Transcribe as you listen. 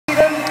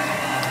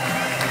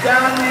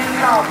Down you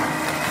come.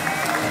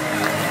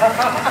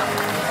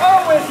 Oh,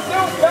 we're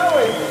still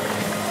going.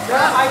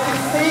 Yeah, I can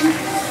see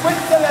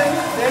Switzerland.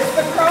 There's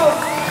the cross.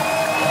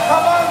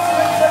 Come on,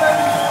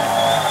 Switzerland.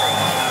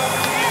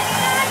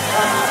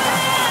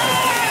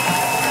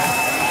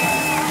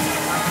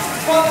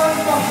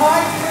 Following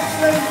behind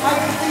Switzerland, I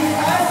can see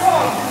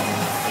Taiwan.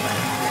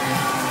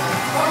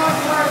 Come on,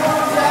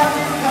 Taiwan, down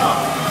you come.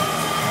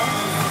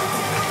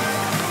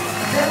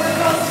 Then we've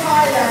got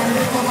Thailand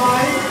in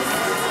behind.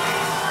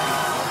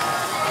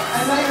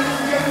 And ladies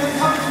and gentlemen,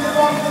 come to the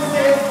bottom of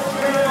this,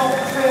 we've got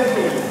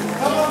Turkey.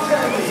 Come on,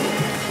 Turkey.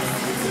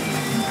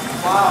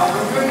 Wow,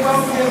 we're doing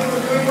well, Kim,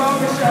 we're doing well,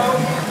 Michelle.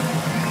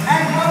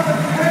 And one of the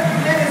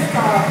Turkish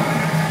minister.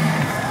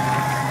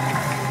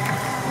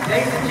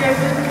 Ladies and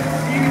gentlemen,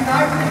 the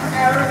United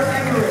Arab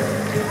Emirates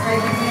is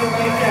taking me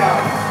away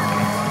down.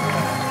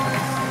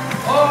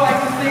 Oh, I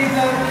can see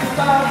the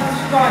stars and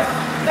stripes.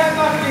 That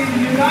must be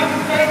the United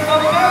States of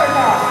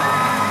America.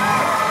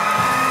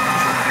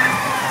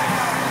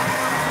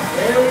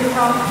 Here we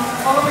come.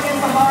 Following in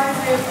behind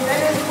is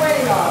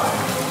Venezuela.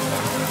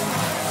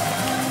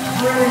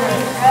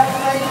 Brilliant. As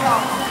they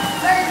come.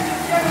 Ladies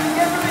and gentlemen,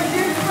 give them a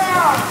huge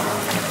round.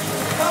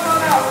 Come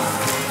on out.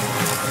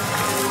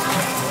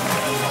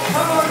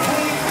 Come on,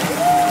 please.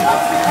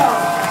 Up you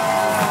come.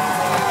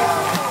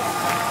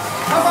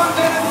 Come on,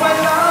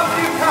 Venezuela. Up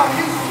you come.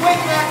 You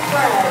swing that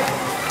flag.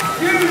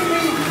 You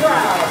be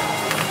proud.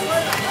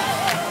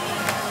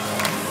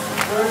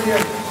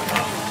 Brilliant.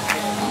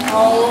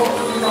 Oh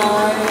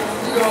my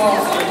God.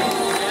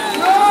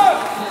 Look!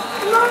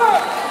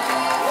 Look!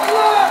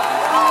 Look!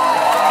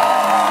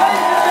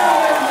 Ladies and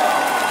gentlemen,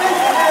 this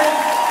is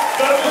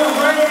the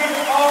Parade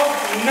of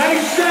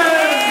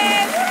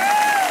Nations!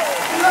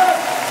 Look!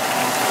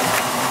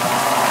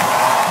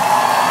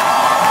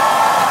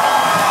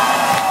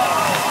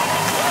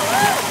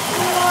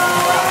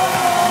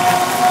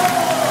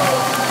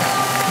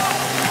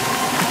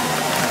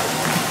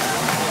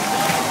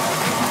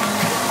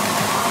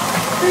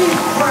 Be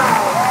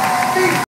proud!